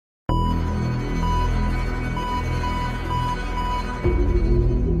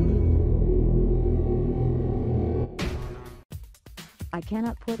I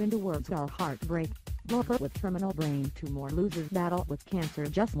cannot put into words our heartbreak. Blogger with terminal brain tumor loses battle with cancer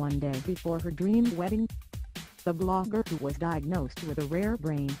just one day before her dream wedding. The blogger, who was diagnosed with a rare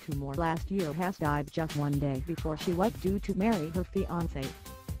brain tumor last year, has died just one day before she was due to marry her fiancé.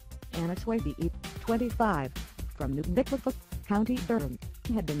 Anna Swaby, 25, from New Bicklefoot, County Durham,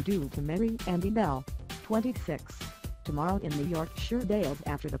 had been due to marry Andy Bell, 26, tomorrow in the Yorkshire Dales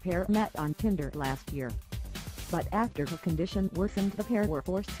after the pair met on Tinder last year. But after her condition worsened, the pair were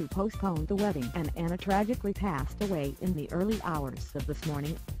forced to postpone the wedding, and Anna tragically passed away in the early hours of this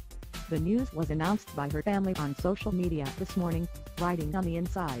morning. The news was announced by her family on social media this morning, writing on the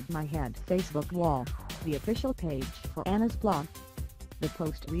Inside My Head Facebook wall, the official page for Anna's blog. The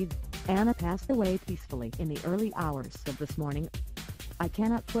post reads, "Anna passed away peacefully in the early hours of this morning. I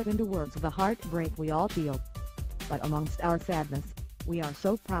cannot put into words the heartbreak we all feel. But amongst our sadness, we are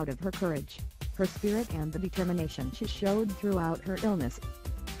so proud of her courage, her spirit and the determination she showed throughout her illness.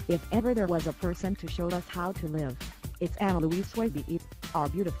 If ever there was a person to show us how to live, it's Anna Louise Swaby, our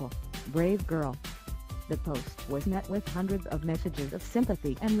beautiful, brave girl." The post was met with hundreds of messages of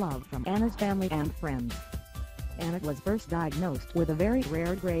sympathy and love from Anna's family and friends. Anna was first diagnosed with a very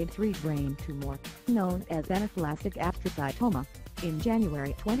rare grade 3 brain tumor, known as anaplastic astrocytoma, in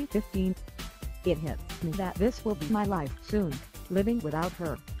January 2015. "It hits me that this will be my life soon, living without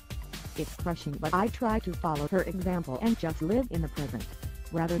her. It's crushing, but I try to follow her example and just live in the present,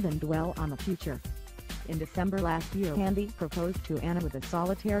 rather than dwell on the future." In December last year, Andy proposed to Anna with a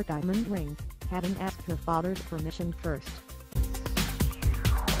solitaire diamond ring, having asked her father's permission first.